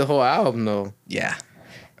seems like the whole album though. Yeah.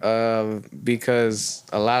 Because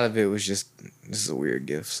a lot of it was just, this is a weird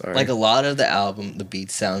gift. Sorry. Like a lot of the album, the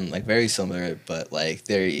beats sound like very similar, but like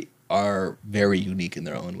they are very unique in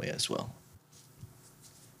their own way as well.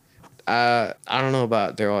 I don't know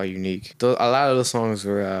about they're all unique. A lot of the songs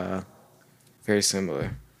were very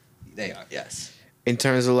similar. They are, yes. In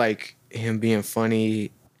terms of like him being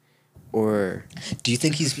funny, or do you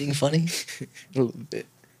think he's being funny? A little bit.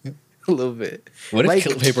 A little bit. What if like,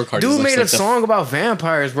 Playboy Carti dude made like a song about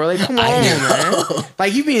vampires, bro? Like, come on, man.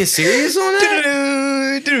 Like, you being serious on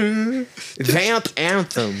that? Vamp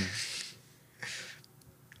Anthem.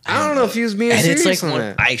 I don't know if he was being serious it's like on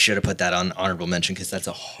that. I should have put that on honorable mention because that's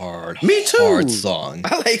a hard song.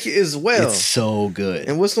 I like it as well. It's so good.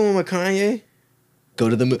 And what's the one with Kanye? Go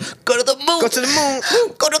to the moon. Go to the moon. Go to the moon.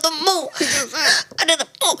 Go to the moon. I did the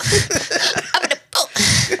moon. I'm in the moon.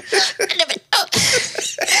 I never know.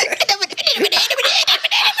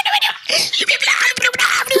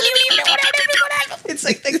 It's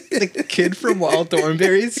like the kid from Wild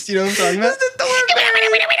Thornberries. You know what I'm talking about?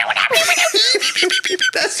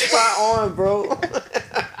 That's spot on, bro.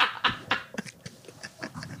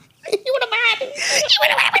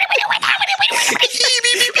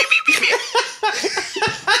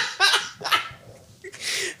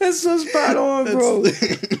 That's so spot on, bro.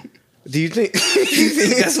 Do you think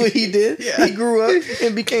that's what he did? Yeah. He grew up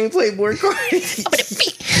and became Playboy Carti.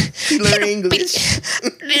 He learned English.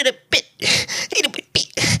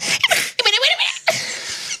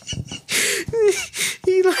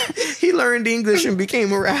 He learned English and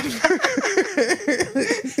became a rapper.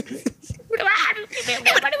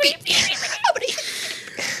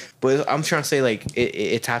 But I'm trying to say, like,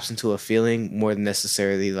 it taps into a feeling more than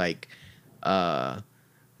necessarily like, oh,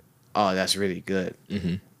 that's really good.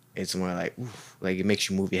 Mm-hmm. It's more like, oof, like it makes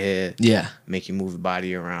you move your head. Yeah. Make you move your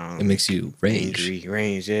body around. It makes you range.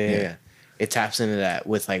 Range, yeah. It taps into that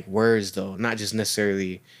with like words though, not just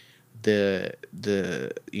necessarily the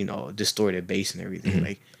you know, distorted bass and everything. Mm-hmm.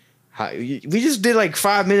 Like we just did like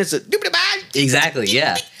 5 minutes of exactly,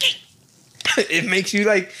 yeah. It makes you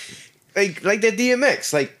like that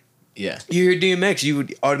DMX. Like, yeah. You hear DMX, you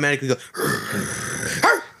would automatically go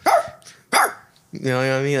you know what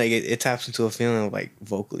I mean? Like it taps into a feeling of like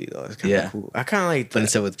vocally though. It's kind of cool. I kind of like that. But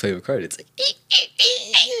instead with Playboy Carti, it's like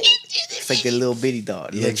it's like a little bitty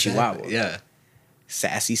dog, yeah, like Chihuahua. Yeah,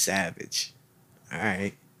 sassy savage. All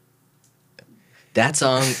right. That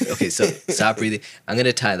song. Okay, so Stop Breathing. I'm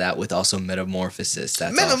gonna tie that with also Metamorphosis.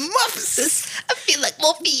 That's Metamorphosis. I feel like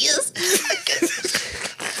Morpheus.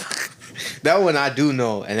 That one I do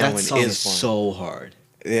know, and that one song is fun. So hard.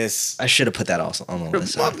 Yes, I should have put that also on the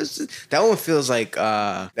list. That one feels like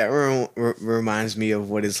that reminds me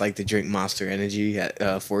of what it's like to drink Monster Energy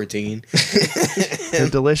at 14. They're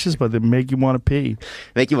delicious, but they make you want to pee.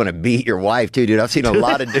 Make you want to beat your wife too, dude. I've seen a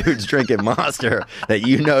lot of dudes drinking Monster that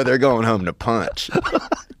you know they're going home to punch.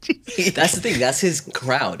 That's the thing. That's his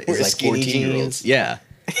crowd. Is like 14-year-olds. Yeah.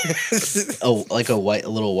 Oh, like a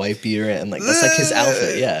little white beater, and like that's like his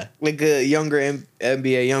outfit. Yeah, like a younger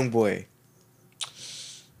NBA young boy.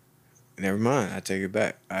 Never mind. I take it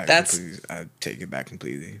back. I take it back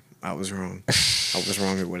completely. I was wrong. I was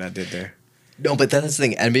wrong at what I did there. No, but that's the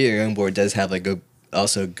thing. NBA Youngboy does have like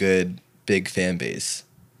also good big fan base,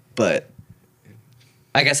 but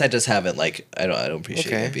I guess I just haven't like I don't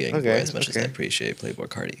appreciate NBA Youngboy as much as I appreciate Playboy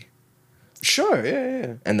Carti. Sure,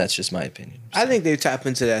 yeah. And that's just my opinion. So. I think they tap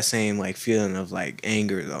into that same like feeling of like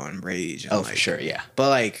anger though and rage. And, for sure, yeah. But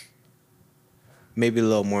like maybe a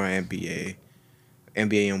little more NBA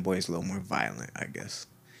Youngboy is a little more violent, I guess.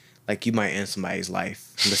 Like you might end somebody's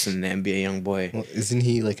life listening to NBA Youngboy. Well, isn't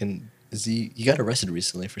he like he got arrested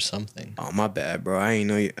recently for something? Oh my bad, bro. I ain't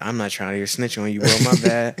know you. I'm not trying to snitch on you, bro. My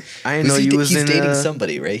bad. I didn't know you was he's in. He's dating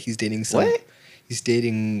somebody, right? He's dating some. What? He's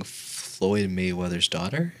dating Floyd Mayweather's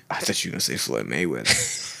daughter. I thought you were gonna say Floyd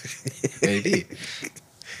Mayweather. Maybe.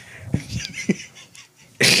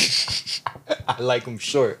 I like him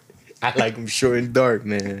short. I like him short and dark,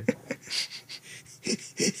 man.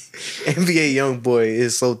 NBA Youngboy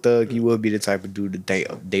is so thug. He would be the type of dude to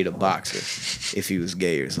date a boxer if he was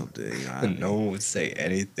gay or something. You know what I mean? No one would say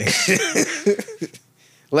anything.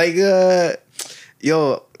 Like,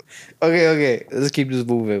 yo, Okay. Let's keep this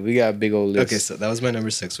moving. We got a big old list. Okay, so that was my number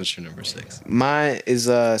 6. What's your number 6? Mine is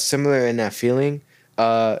similar in that feeling.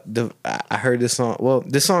 I heard this song. Well,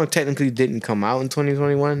 this song technically didn't come out in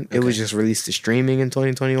 2021. Okay. It was just released to streaming in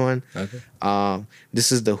 2021. Okay.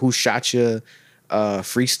 This is the Who Shot Ya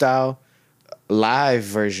freestyle live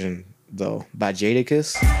version though by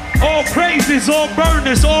Jadakiss. All praises, all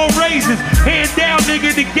burners, all raises. Hand down,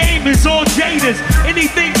 nigga, the game is all Jada's.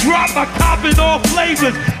 Anything drop, I cop in all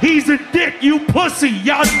flavors. He's a dick, you pussy,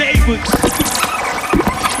 y'all neighbors.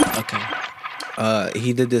 Okay.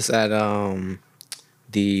 He did this at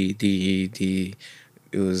it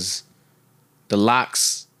was the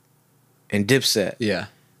Lox and Dipset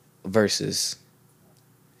versus,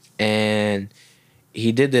 and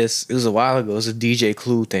he did this. It was a while ago. It was a DJ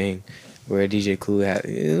Clue thing where DJ Clue had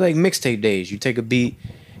like mixtape days. You take a beat,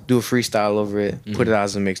 do a freestyle over it, put it out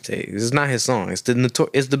as a mixtape. It's not his song. It's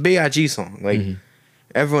the B.I.G. song. Like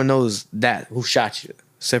everyone knows that. Who Shot Ya?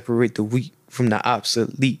 Separate the wheat from the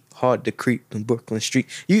obsolete. Hard to creep in Brooklyn Street.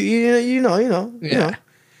 You know.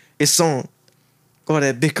 It's on all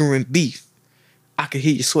that bickering beef. I can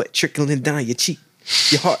hear your sweat trickling down your cheek.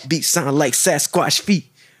 Your heartbeat sound like Sasquatch feet.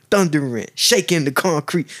 Thundering, shaking the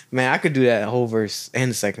concrete. Man, I could do that whole verse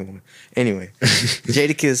and the second one. Anyway,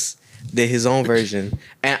 Jadakiss did his own version.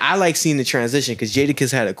 And I like seeing the transition because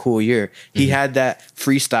Jadakiss had a cool year. He had that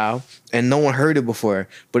freestyle and no one heard it before.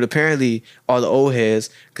 But apparently all the old heads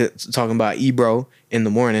talking about Ebro in the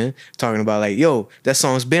morning, talking about like, yo, that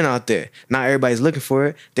song's been out there. Now everybody's looking for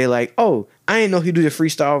it. They like, oh, I didn't know he do the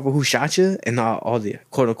freestyle over Who Shot Ya? And all the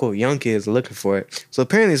quote unquote young kids are looking for it. So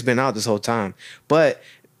apparently it's been out this whole time. But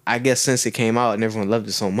I guess since it came out and everyone loved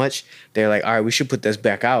it so much, they're like, all right, we should put this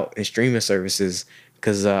back out in streaming services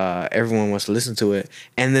because everyone wants to listen to it.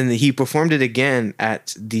 And then he performed it again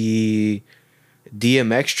at the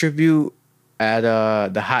DMX tribute at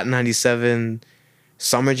the Hot 97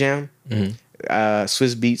 Summer Jam.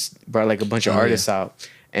 Swiss Beats brought like a bunch of artists out,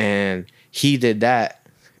 and he did that.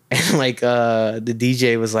 And like the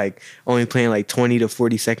DJ was like only playing like 20 to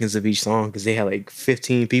 40 seconds of each song because they had like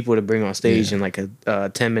 15 people to bring on stage in like a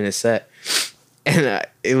 10-minute set. And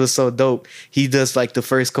it was so dope. He does like the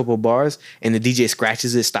first couple bars and the DJ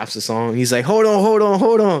scratches it, stops the song. He's like, hold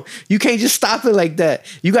on. You can't just stop it like that.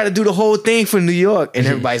 You got to do the whole thing for New York. And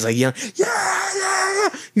everybody's like, yeah.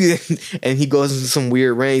 And he goes into some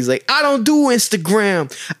weird range. He's like, I don't do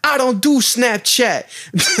Instagram. I don't do Snapchat.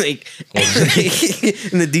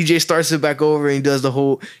 And the DJ starts it back over and he does the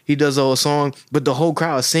whole song. But the whole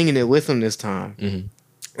crowd is singing it with him this time. And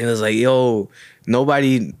it was like, yo,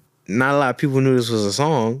 not a lot of people knew this was a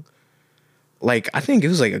song. Like, I think it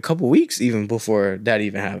was like a couple weeks even before that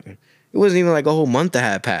even happened. It wasn't even like a whole month that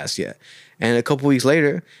had passed yet. And a couple weeks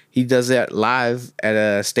later, he does that live at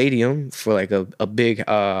a stadium for like a big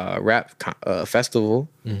rap festival.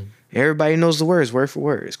 Everybody knows the words word for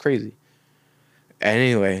word. It's crazy. And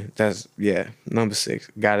anyway, that's, number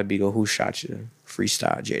 6. Gotta be the Who Shot Ya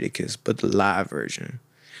freestyle Jadakiss. But the live version.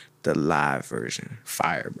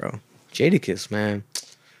 Fire, bro. Jadakiss, man.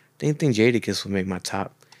 Didn't think Jadakiss would make my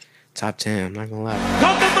top 10. I'm not gonna lie.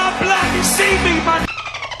 Come to my block and see me, man.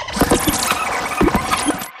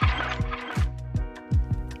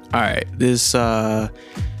 All right, this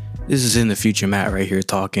is In the Future Matt right here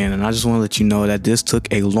talking, and I just want to let you know that this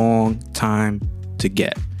took a long time to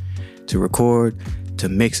get, to record, to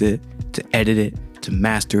mix it, to edit it, to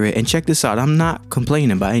master it. And check this out, I'm not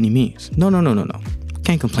complaining by any means. No.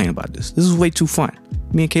 Can't complain about this. This is way too fun.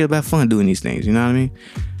 Me and Caleb have fun doing these things, you know what I mean?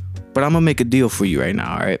 But I'm gonna make a deal for you right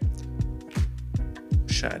now, all right?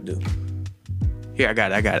 What should I do? Here, I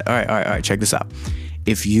got it. All right, check this out.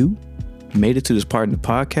 If you made it to this part in the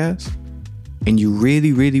podcast and you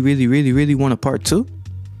really want a part 2,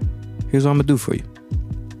 here's what I'm gonna do for you.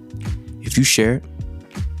 If you share it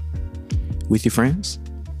with your friends,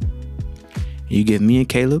 and you give me and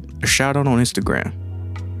Caleb a shout out on Instagram,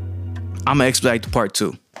 I'm gonna expedite the part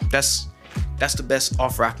 2. That's the best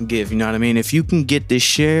offer I can give, you know what I mean? If you can get this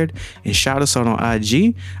shared and shout us out on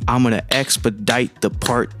IG, I'm gonna expedite the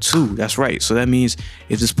part 2. That's right. So that means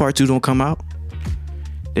if this part 2 don't come out,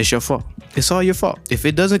 it's your fault. It's all your fault. If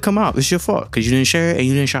it doesn't come out, it's your fault because you didn't share it and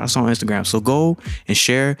you didn't shout us on Instagram. So go and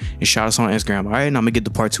share and shout us on Instagram. All right, and I'm gonna get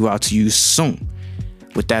the part 2 out to you soon.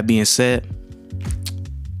 With that being said,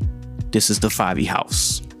 this is the Favi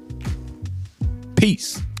House.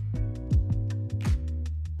 Peace.